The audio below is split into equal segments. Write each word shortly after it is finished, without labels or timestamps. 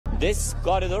this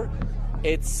corridor,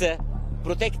 it's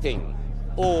protecting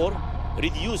or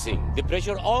reducing the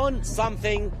pressure on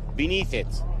something beneath it.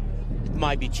 It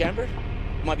might be chamber,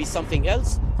 it might be something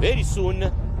else. Very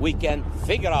soon we can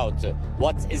figure out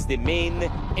what is the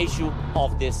main issue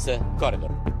of this corridor.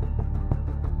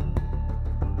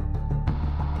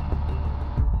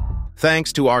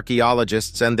 Thanks to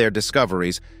archaeologists and their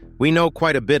discoveries, we know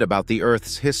quite a bit about the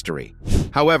Earth's history.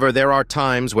 However, there are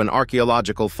times when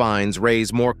archaeological finds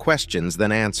raise more questions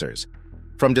than answers.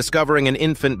 From discovering an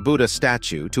infant Buddha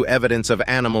statue to evidence of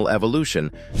animal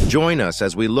evolution, join us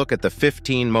as we look at the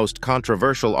 15 most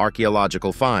controversial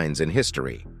archaeological finds in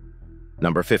history.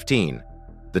 Number 15.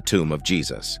 The Tomb of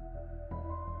Jesus.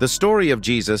 The story of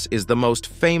Jesus is the most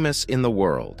famous in the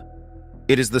world.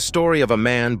 It is the story of a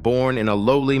man born in a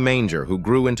lowly manger who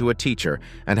grew into a teacher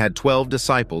and had 12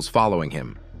 disciples following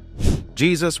him.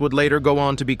 Jesus would later go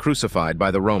on to be crucified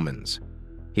by the Romans.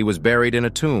 He was buried in a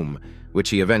tomb, which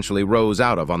he eventually rose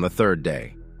out of on the third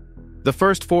day. The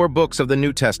first 4 books of the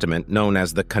New Testament, known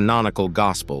as the Canonical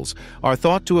Gospels, are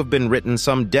thought to have been written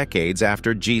some decades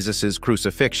after Jesus'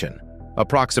 crucifixion,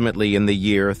 approximately in the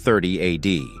year 30 AD.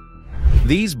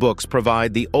 These books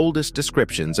provide the oldest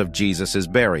descriptions of Jesus'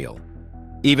 burial.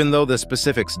 Even though the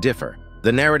specifics differ,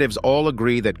 the narratives all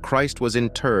agree that Christ was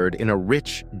interred in a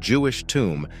rich Jewish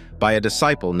tomb by a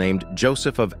disciple named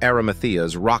Joseph of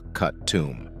Arimathea's rock-cut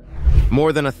tomb.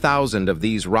 More than 1,000 of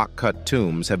these rock-cut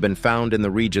tombs have been found in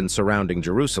the region surrounding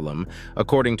Jerusalem,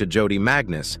 according to Jodi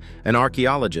Magness, an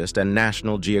archaeologist and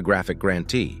National Geographic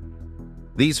grantee.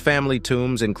 These family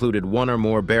tombs included 1 or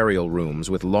more burial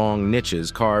rooms with long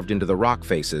niches carved into the rock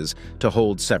faces to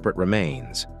hold separate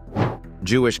remains.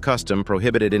 Jewish custom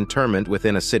prohibited interment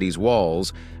within a city's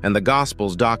walls, and the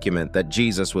Gospels document that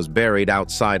Jesus was buried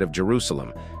outside of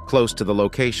Jerusalem, close to the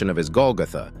location of his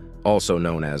Golgotha, also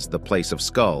known as the place of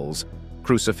skulls,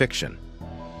 crucifixion.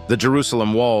 The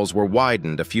Jerusalem walls were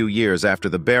widened a few years after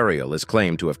the burial is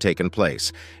claimed to have taken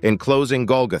place, enclosing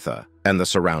Golgotha and the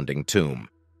surrounding tomb.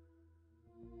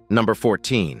 Number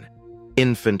 14.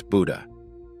 Infant Buddha.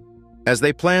 As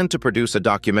they planned to produce a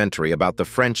documentary about the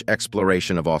French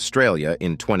exploration of Australia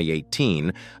in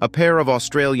 2018, a pair of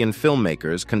Australian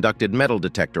filmmakers conducted metal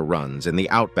detector runs in the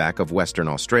outback of Western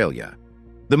Australia.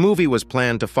 The movie was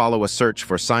planned to follow a search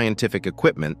for scientific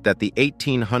equipment that the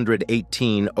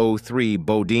 1803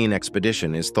 Bodine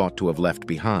expedition is thought to have left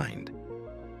behind.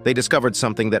 They discovered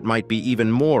something that might be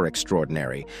even more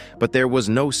extraordinary, but there was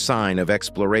no sign of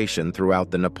exploration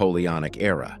throughout the Napoleonic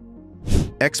era.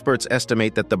 Experts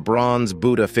estimate that the bronze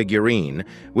Buddha figurine,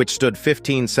 which stood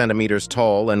 15 centimeters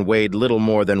tall and weighed little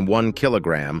more than 1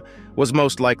 kilogram, was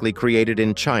most likely created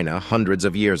in China hundreds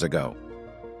of years ago.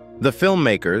 The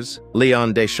filmmakers,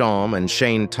 Leon Deschamps and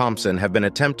Shane Thompson, have been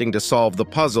attempting to solve the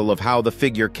puzzle of how the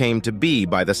figure came to be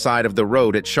by the side of the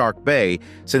road at Shark Bay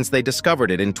since they discovered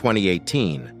it in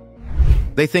 2018.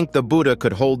 They think the Buddha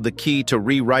could hold the key to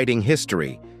rewriting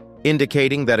history,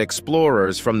 indicating that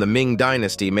explorers from the Ming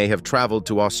Dynasty may have traveled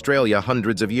to Australia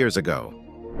hundreds of years ago.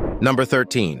 Number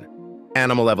 13.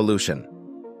 Animal evolution.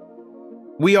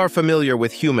 We are familiar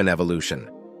with human evolution.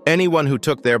 Anyone who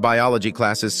took their biology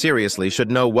classes seriously should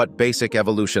know what basic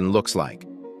evolution looks like.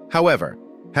 However,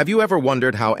 have you ever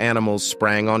wondered how animals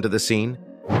sprang onto the scene?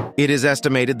 It is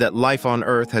estimated that life on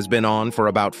Earth has been on for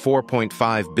about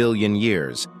 4.5 billion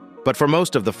years, but for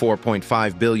most of the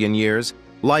 4.5 billion years,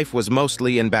 life was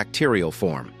mostly in bacterial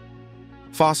form.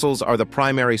 Fossils are the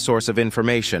primary source of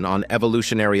information on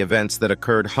evolutionary events that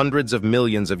occurred hundreds of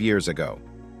millions of years ago.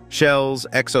 Shells,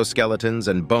 exoskeletons,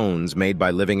 and bones made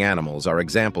by living animals are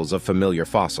examples of familiar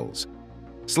fossils.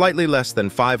 Slightly less than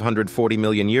 540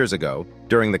 million years ago,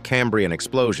 during the Cambrian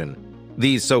explosion,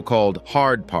 these so-called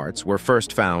hard parts were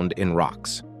first found in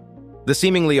rocks. The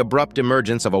seemingly abrupt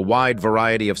emergence of a wide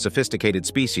variety of sophisticated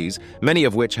species, many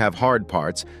of which have hard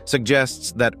parts,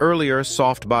 suggests that earlier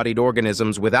soft-bodied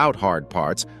organisms without hard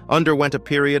parts underwent a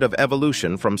period of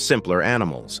evolution from simpler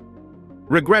animals.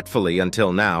 Regretfully,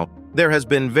 until now, there has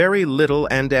been very little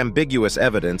and ambiguous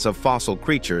evidence of fossil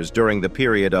creatures during the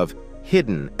period of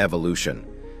hidden evolution,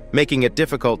 making it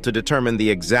difficult to determine the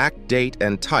exact date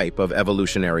and type of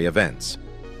evolutionary events.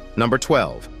 Number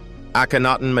 12.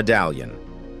 Akhenaten Medallion.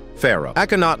 Pharaoh.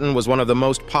 Akhenaten was one of the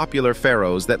most popular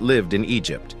pharaohs that lived in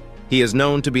Egypt. He is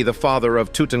known to be the father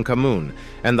of Tutankhamun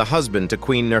and the husband to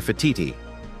Queen Nefertiti.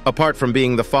 Apart from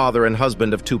being the father and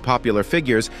husband of 2 popular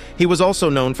figures, he was also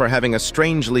known for having a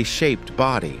strangely shaped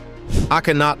body.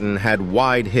 Akhenaten had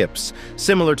wide hips,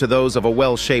 similar to those of a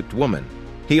well-shaped woman.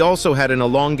 He also had an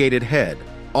elongated head,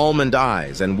 almond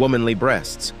eyes, and womanly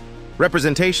breasts.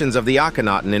 Representations of the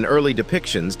Akhenaten in early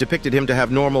depictions depicted him to have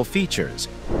normal features.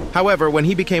 However, when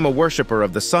he became a worshipper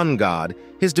of the sun god,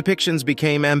 his depictions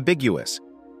became ambiguous.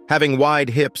 Having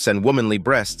wide hips and womanly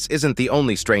breasts isn't the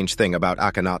only strange thing about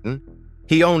Akhenaten.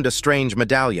 He owned a strange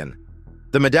medallion.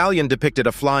 The medallion depicted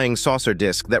a flying saucer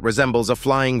disc that resembles a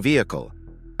flying vehicle.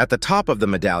 At the top of the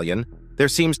medallion, there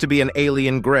seems to be an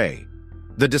alien gray.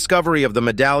 The discovery of the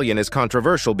medallion is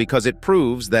controversial because it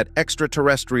proves that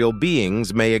extraterrestrial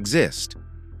beings may exist.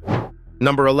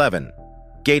 Number 11.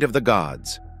 Gate of the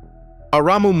Gods.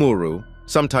 Aramumuru,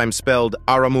 sometimes spelled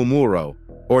Aramumuro,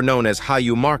 or known as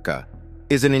Hayumarca,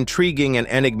 is an intriguing and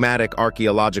enigmatic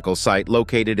archaeological site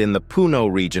located in the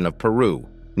Puno region of Peru,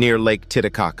 near Lake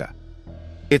Titicaca.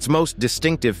 Its most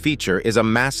distinctive feature is a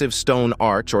massive stone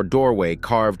arch or doorway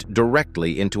carved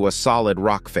directly into a solid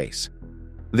rock face.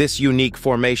 This unique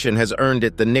formation has earned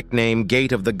it the nickname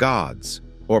Gate of the Gods,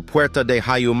 or Puerta de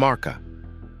Hayumarca.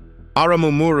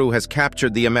 Aramumuru has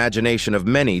captured the imagination of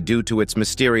many due to its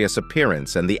mysterious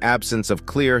appearance and the absence of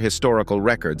clear historical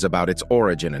records about its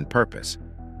origin and purpose.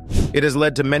 It has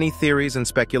led to many theories and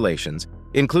speculations,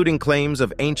 including claims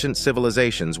of ancient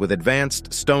civilizations with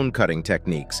advanced stone-cutting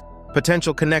techniques,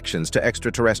 potential connections to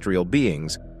extraterrestrial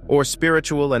beings, or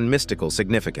spiritual and mystical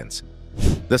significance.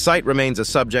 The site remains a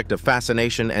subject of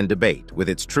fascination and debate, with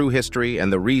its true history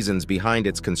and the reasons behind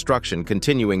its construction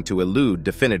continuing to elude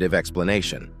definitive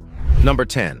explanation. Number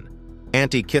 10.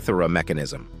 Antikythera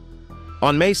mechanism.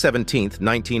 On May 17,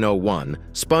 1901,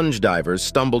 sponge divers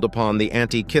stumbled upon the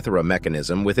Antikythera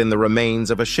mechanism within the remains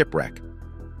of a shipwreck.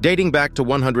 Dating back to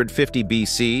 150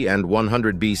 BC and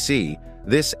 100 BC,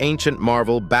 this ancient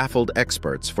marvel baffled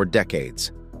experts for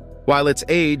decades. While its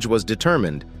age was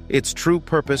determined, its true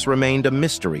purpose remained a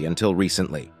mystery until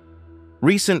recently.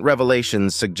 Recent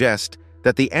revelations suggest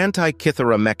that the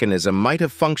Antikythera mechanism might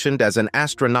have functioned as an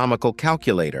astronomical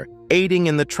calculator, aiding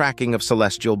in the tracking of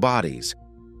celestial bodies.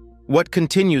 What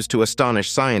continues to astonish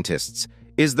scientists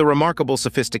is the remarkable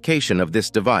sophistication of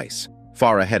this device,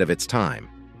 far ahead of its time.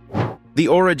 The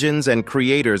origins and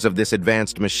creators of this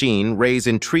advanced machine raise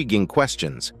intriguing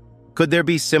questions. Could there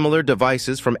be similar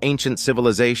devices from ancient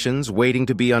civilizations waiting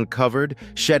to be uncovered,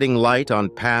 shedding light on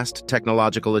past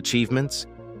technological achievements?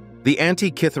 The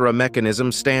Antikythera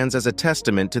mechanism stands as a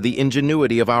testament to the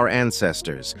ingenuity of our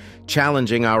ancestors,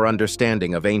 challenging our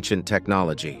understanding of ancient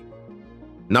technology.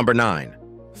 Number 9.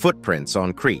 Footprints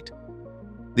on Crete.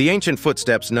 The ancient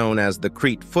footsteps known as the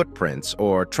Crete footprints,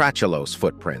 or Trachelos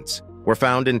footprints, were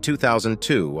found in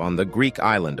 2002 on the Greek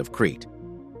island of Crete.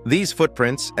 These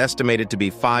footprints, estimated to be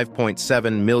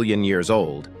 5.7 million years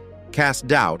old, cast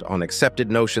doubt on accepted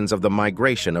notions of the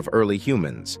migration of early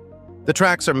humans. The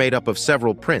tracks are made up of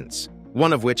several prints,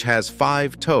 one of which has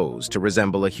 5 toes to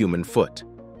resemble a human foot.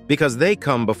 Because they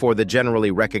come before the generally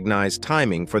recognized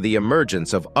timing for the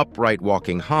emergence of upright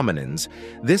walking hominins,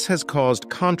 this has caused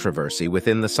controversy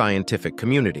within the scientific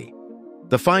community.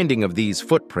 The finding of these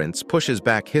footprints pushes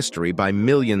back history by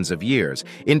millions of years,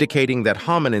 indicating that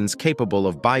hominins capable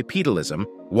of bipedalism,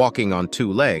 walking on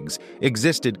 2 legs,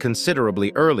 existed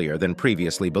considerably earlier than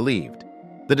previously believed.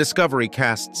 The discovery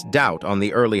casts doubt on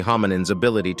the early hominins'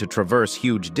 ability to traverse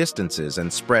huge distances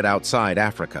and spread outside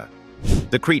Africa.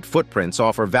 The Crete footprints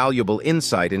offer valuable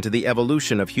insight into the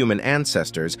evolution of human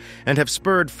ancestors and have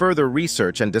spurred further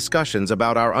research and discussions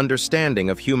about our understanding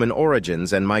of human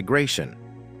origins and migration.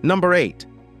 Number 8.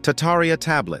 Tartaria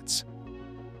tablets.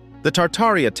 The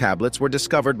Tartaria tablets were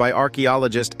discovered by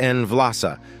archaeologist N.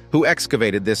 Vlasa, who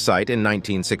excavated this site in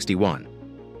 1961.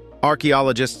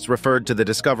 Archaeologists referred to the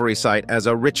discovery site as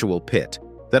a ritual pit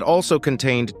that also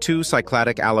contained 2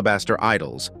 Cycladic alabaster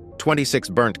idols, 26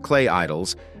 burnt clay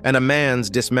idols, and a man's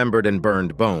dismembered and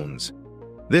burned bones.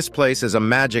 This place is a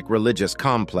magic religious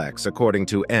complex, according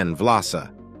to N.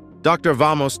 Vlasa. Dr.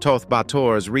 Vamos Toth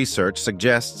Bator's research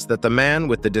suggests that the man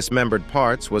with the dismembered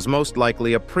parts was most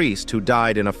likely a priest who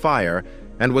died in a fire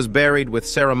and was buried with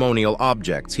ceremonial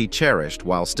objects he cherished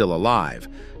while still alive,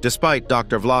 despite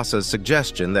Dr. Vlasa's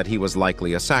suggestion that he was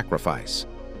likely a sacrifice.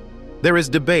 There is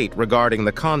debate regarding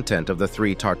the content of the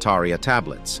 3 Tartaria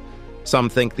tablets. Some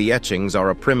think the etchings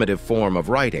are a primitive form of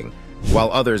writing,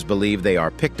 while others believe they are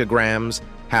pictograms,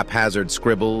 haphazard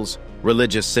scribbles,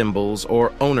 religious symbols,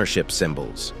 or ownership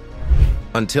symbols.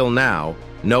 Until now,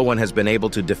 no one has been able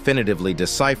to definitively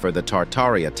decipher the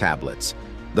Tartaria tablets,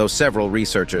 though several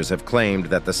researchers have claimed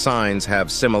that the signs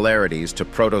have similarities to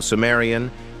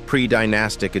Proto-Sumerian,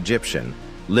 pre-dynastic Egyptian,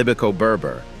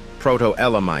 Libyco-Berber,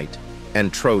 Proto-Elamite,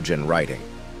 and Trojan writing.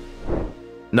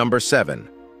 Number 7.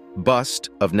 Bust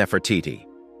of Nefertiti.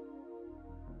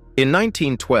 In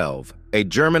 1912, a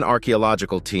German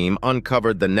archaeological team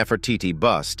uncovered the Nefertiti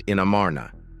bust in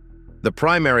Amarna. The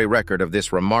primary record of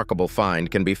this remarkable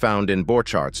find can be found in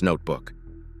Borchart's notebook.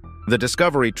 The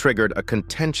discovery triggered a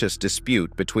contentious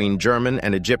dispute between German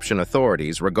and Egyptian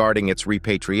authorities regarding its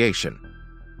repatriation.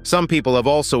 Some people have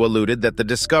also alluded that the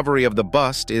discovery of the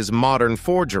bust is modern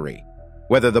forgery.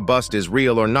 Whether the bust is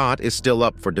real or not is still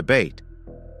up for debate.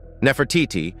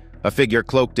 Nefertiti, a figure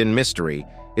cloaked in mystery,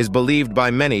 is believed by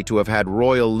many to have had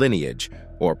royal lineage,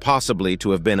 or possibly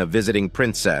to have been a visiting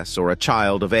princess or a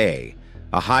child of a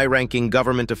high-ranking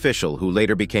government official who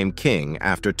later became king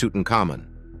after Tutankhamun.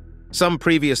 Some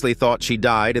previously thought she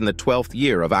died in the 12th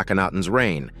year of Akhenaten's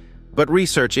reign, but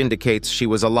research indicates she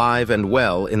was alive and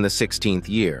well in the 16th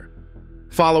year.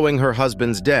 Following her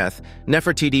husband's death,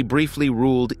 Nefertiti briefly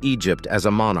ruled Egypt as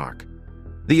a monarch.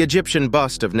 The Egyptian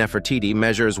bust of Nefertiti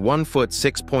measures 1 foot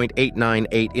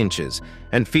 6.898 inches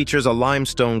and features a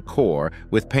limestone core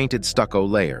with painted stucco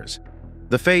layers.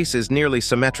 The face is nearly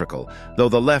symmetrical, though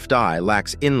the left eye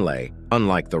lacks inlay,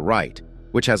 unlike the right,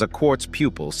 which has a quartz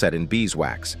pupil set in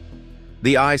beeswax.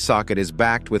 The eye socket is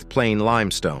backed with plain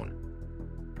limestone.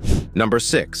 Number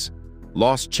 6.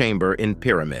 Lost chamber in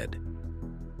pyramid.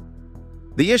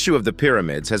 The issue of the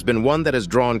pyramids has been one that has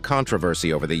drawn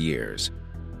controversy over the years.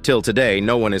 Till today,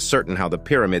 no one is certain how the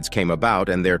pyramids came about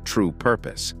and their true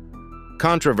purpose.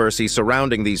 Controversy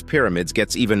surrounding these pyramids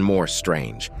gets even more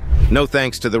strange, no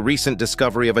thanks to the recent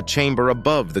discovery of a chamber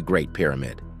above the Great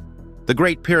Pyramid. The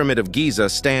Great Pyramid of Giza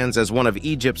stands as one of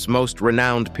Egypt's most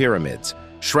renowned pyramids,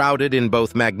 shrouded in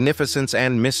both magnificence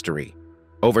and mystery.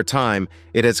 Over time,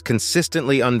 it has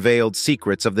consistently unveiled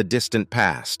secrets of the distant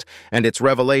past, and its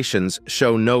revelations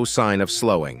show no sign of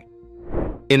slowing.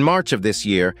 In March of this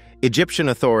year, Egyptian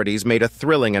authorities made a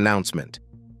thrilling announcement.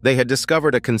 They had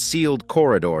discovered a concealed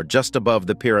corridor just above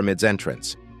the pyramid's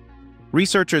entrance.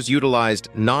 Researchers utilized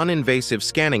non-invasive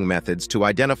scanning methods to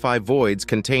identify voids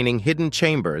containing hidden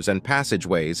chambers and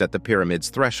passageways at the pyramid's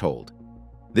threshold.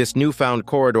 This newfound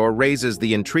corridor raises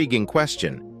the intriguing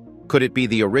question: could it be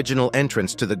the original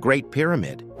entrance to the Great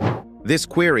Pyramid? This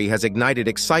query has ignited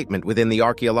excitement within the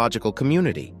archaeological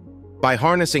community. By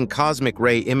harnessing cosmic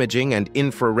ray imaging and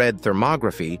infrared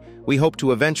thermography, we hope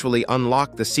to eventually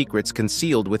unlock the secrets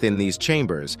concealed within these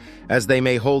chambers, as they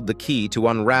may hold the key to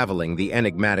unraveling the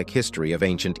enigmatic history of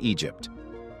ancient Egypt.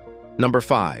 Number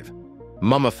 5.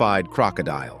 Mummified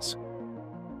crocodiles.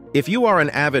 If you are an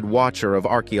avid watcher of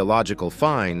archaeological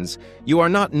finds, you are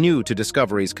not new to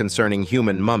discoveries concerning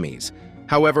human mummies.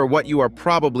 However, what you are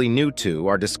probably new to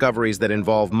are discoveries that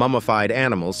involve mummified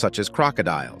animals such as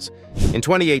crocodiles. In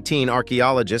 2018,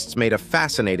 archaeologists made a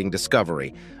fascinating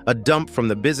discovery, a dump from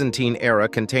the Byzantine era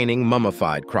containing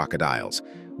mummified crocodiles.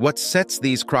 What sets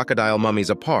these crocodile mummies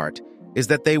apart is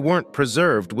that they weren't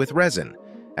preserved with resin,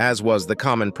 as was the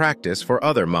common practice for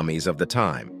other mummies of the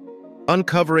time.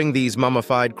 Uncovering these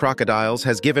mummified crocodiles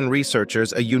has given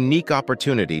researchers a unique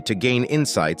opportunity to gain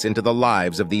insights into the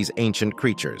lives of these ancient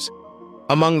creatures.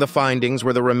 Among the findings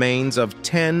were the remains of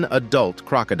 10 adult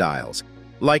crocodiles,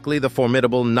 likely the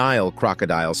formidable Nile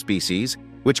crocodile species,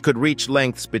 which could reach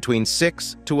lengths between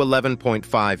 6 to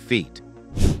 11.5 feet.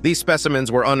 These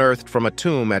specimens were unearthed from a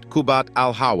tomb at Qubat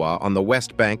al-Hawa on the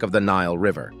west bank of the Nile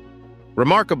River.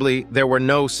 Remarkably, there were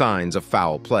no signs of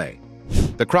foul play.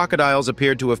 The crocodiles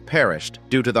appeared to have perished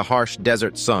due to the harsh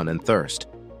desert sun and thirst.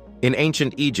 In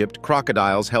ancient Egypt,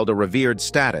 crocodiles held a revered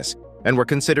status and were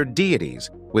considered deities,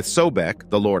 with Sobek,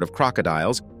 the lord of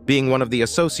crocodiles, being one of the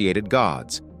associated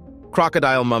gods.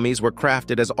 Crocodile mummies were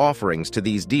crafted as offerings to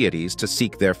these deities to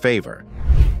seek their favor.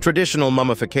 Traditional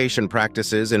mummification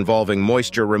practices involving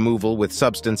moisture removal with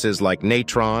substances like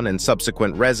natron and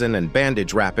subsequent resin and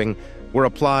bandage wrapping were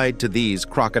applied to these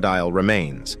crocodile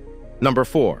remains. Number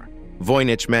 4.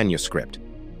 Voynich manuscript.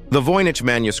 The Voynich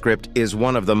manuscript is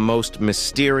one of the most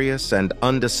mysterious and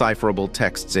undecipherable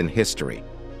texts in history.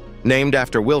 Named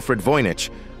after Wilfrid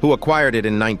Voynich, who acquired it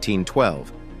in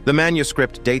 1912, the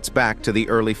manuscript dates back to the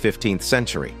early 15th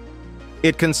century.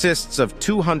 It consists of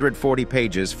 240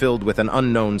 pages filled with an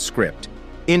unknown script,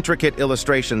 intricate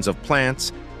illustrations of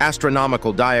plants,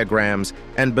 astronomical diagrams,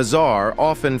 and bizarre,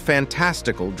 often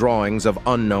fantastical drawings of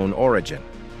unknown origin.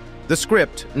 The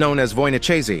script, known as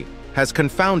Voynichese, has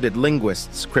confounded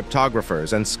linguists,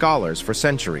 cryptographers, and scholars for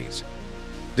centuries.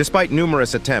 Despite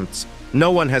numerous attempts,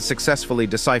 no one has successfully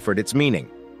deciphered its meaning,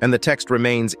 and the text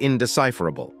remains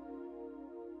indecipherable.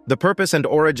 The purpose and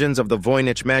origins of the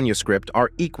Voynich manuscript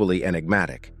are equally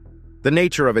enigmatic. The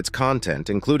nature of its content,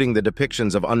 including the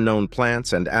depictions of unknown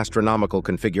plants and astronomical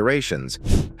configurations,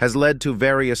 has led to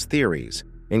various theories,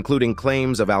 including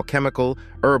claims of alchemical,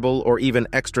 herbal, or even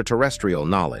extraterrestrial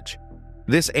knowledge.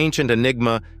 This ancient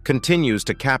enigma continues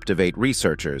to captivate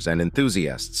researchers and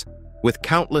enthusiasts. with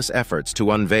countless efforts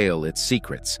to unveil its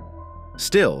secrets.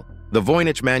 Still, the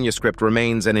Voynich manuscript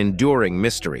remains an enduring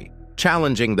mystery,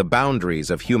 challenging the boundaries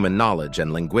of human knowledge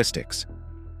and linguistics.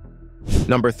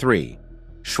 Number 3.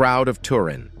 Shroud of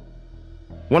Turin.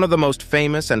 One of the most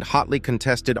famous and hotly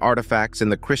contested artifacts in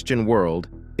the Christian world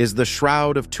is the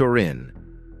Shroud of Turin.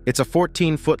 It's a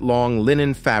 14-foot-long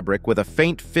linen fabric with a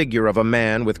faint figure of a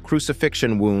man with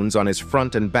crucifixion wounds on his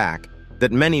front and back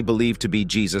that many believe to be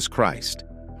Jesus Christ.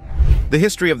 The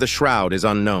history of the shroud is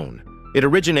unknown. It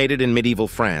originated in medieval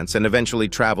France and eventually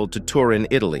traveled to Turin,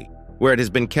 Italy, where it has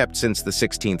been kept since the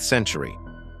 16th century.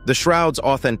 The shroud's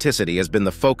authenticity has been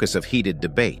the focus of heated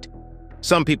debate.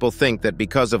 Some people think that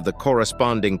because of the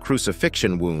corresponding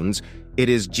crucifixion wounds, it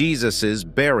is Jesus's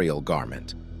burial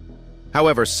garment.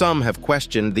 However, some have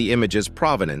questioned the image's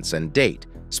provenance and date,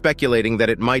 speculating that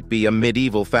it might be a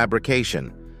medieval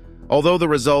fabrication. Although the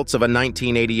results of a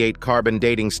 1988 carbon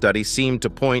dating study seem to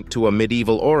point to a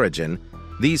medieval origin,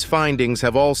 these findings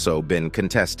have also been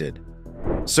contested.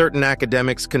 Certain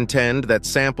academics contend that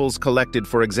samples collected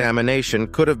for examination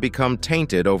could have become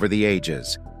tainted over the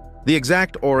ages. The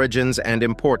exact origins and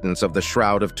importance of the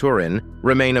Shroud of Turin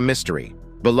remain a mystery,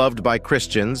 beloved by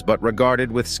Christians but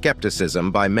regarded with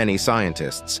skepticism by many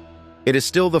scientists. It is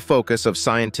still the focus of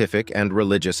scientific and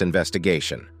religious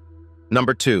investigation.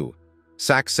 Number 2.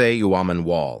 Sacsayhuaman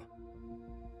Wall.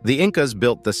 The Incas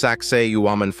built the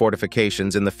Sacsayhuaman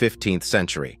fortifications in the 15th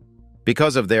century.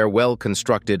 Because of their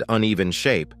well-constructed, uneven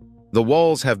shape, the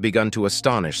walls have begun to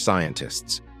astonish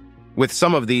scientists. With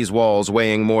some of these walls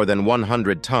weighing more than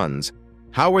 100 tons,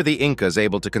 how were the Incas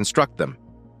able to construct them?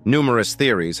 Numerous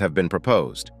theories have been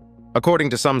proposed.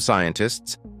 According to some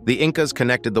scientists, the Incas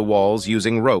connected the walls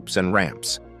using ropes and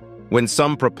ramps. When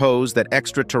some propose that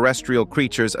extraterrestrial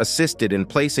creatures assisted in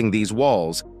placing these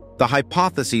walls, the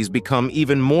hypotheses become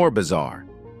even more bizarre.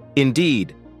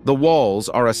 Indeed, the walls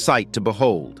are a sight to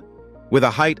behold. With a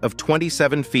height of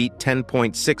 27 feet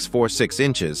 10.646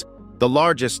 inches, the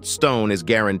largest stone is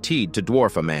guaranteed to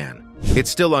dwarf a man. It's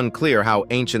still unclear how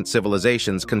ancient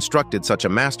civilizations constructed such a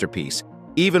masterpiece,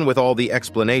 even with all the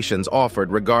explanations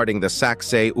offered regarding the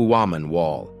Sacsayhuaman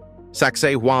Wall.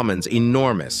 Sacsayhuaman's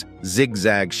enormous,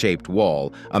 zigzag-shaped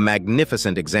wall, a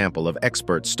magnificent example of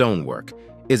expert stonework,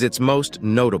 is its most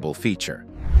notable feature.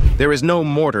 There is no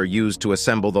mortar used to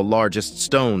assemble the largest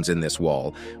stones in this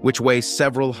wall, which weigh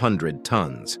several hundred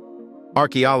tons.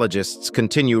 Archaeologists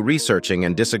continue researching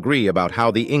and disagree about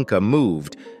how the Inca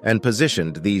moved and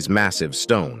positioned these massive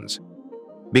stones.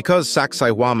 Because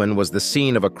Sacsayhuaman was the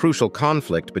scene of a crucial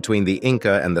conflict between the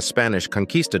Inca and the Spanish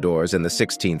conquistadors in the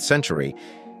 16th century,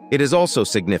 it is also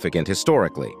significant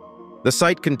historically. The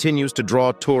site continues to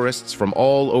draw tourists from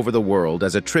all over the world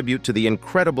as a tribute to the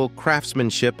incredible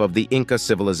craftsmanship of the Inca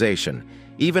civilization,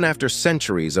 even after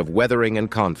centuries of weathering and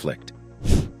conflict.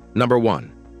 Number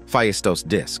 1. Phaistos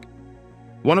Disc.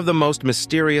 One of the most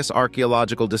mysterious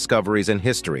archaeological discoveries in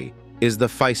history is the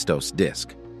Phaistos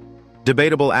Disc.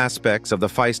 Debatable aspects of the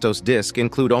Phaistos Disc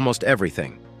include almost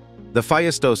everything. The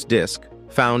Phaistos Disc,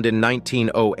 found in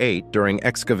 1908 during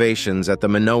excavations at the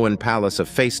Minoan Palace of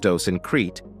Phaistos in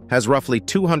Crete, has roughly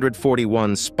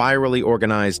 241 spirally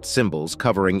organized symbols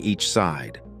covering each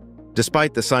side.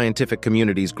 Despite the scientific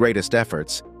community's greatest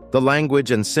efforts, the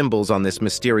language and symbols on this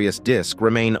mysterious disc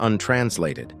remain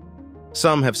untranslated.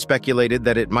 Some have speculated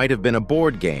that it might have been a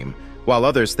board game, while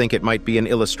others think it might be an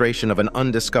illustration of an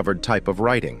undiscovered type of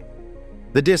writing.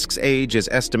 The disc's age is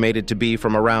estimated to be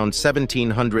from around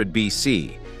 1700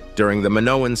 BC, during the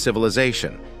Minoan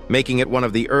civilization, making it one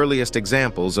of the earliest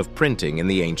examples of printing in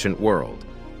the ancient world.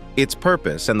 Its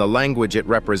purpose and the language it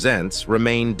represents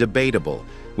remain debatable,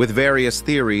 with various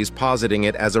theories positing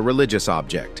it as a religious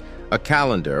object, a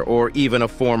calendar, or even a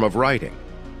form of writing.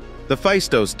 The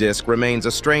Phaistos disc remains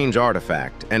a strange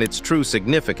artifact, and its true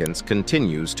significance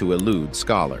continues to elude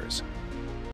scholars.